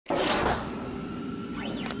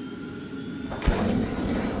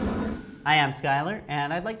Hi, I'm Skylar,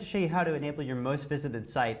 and I'd like to show you how to enable your most visited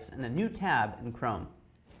sites in a new tab in Chrome.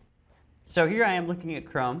 So here I am looking at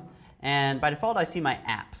Chrome, and by default I see my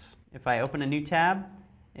apps. If I open a new tab,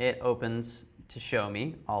 it opens to show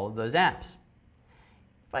me all of those apps.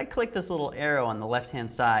 If I click this little arrow on the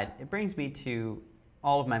left-hand side, it brings me to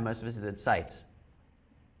all of my most visited sites.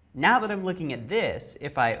 Now that I'm looking at this,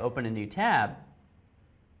 if I open a new tab,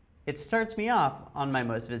 it starts me off on my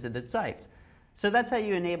most visited sites. So that's how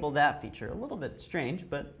you enable that feature. A little bit strange,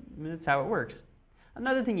 but that's how it works.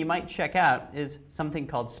 Another thing you might check out is something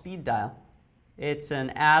called Speed Dial. It's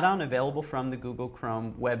an add-on available from the Google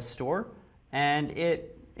Chrome Web Store, and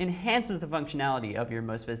it enhances the functionality of your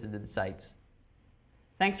most visited sites.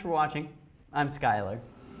 Thanks for watching. I'm Skylar.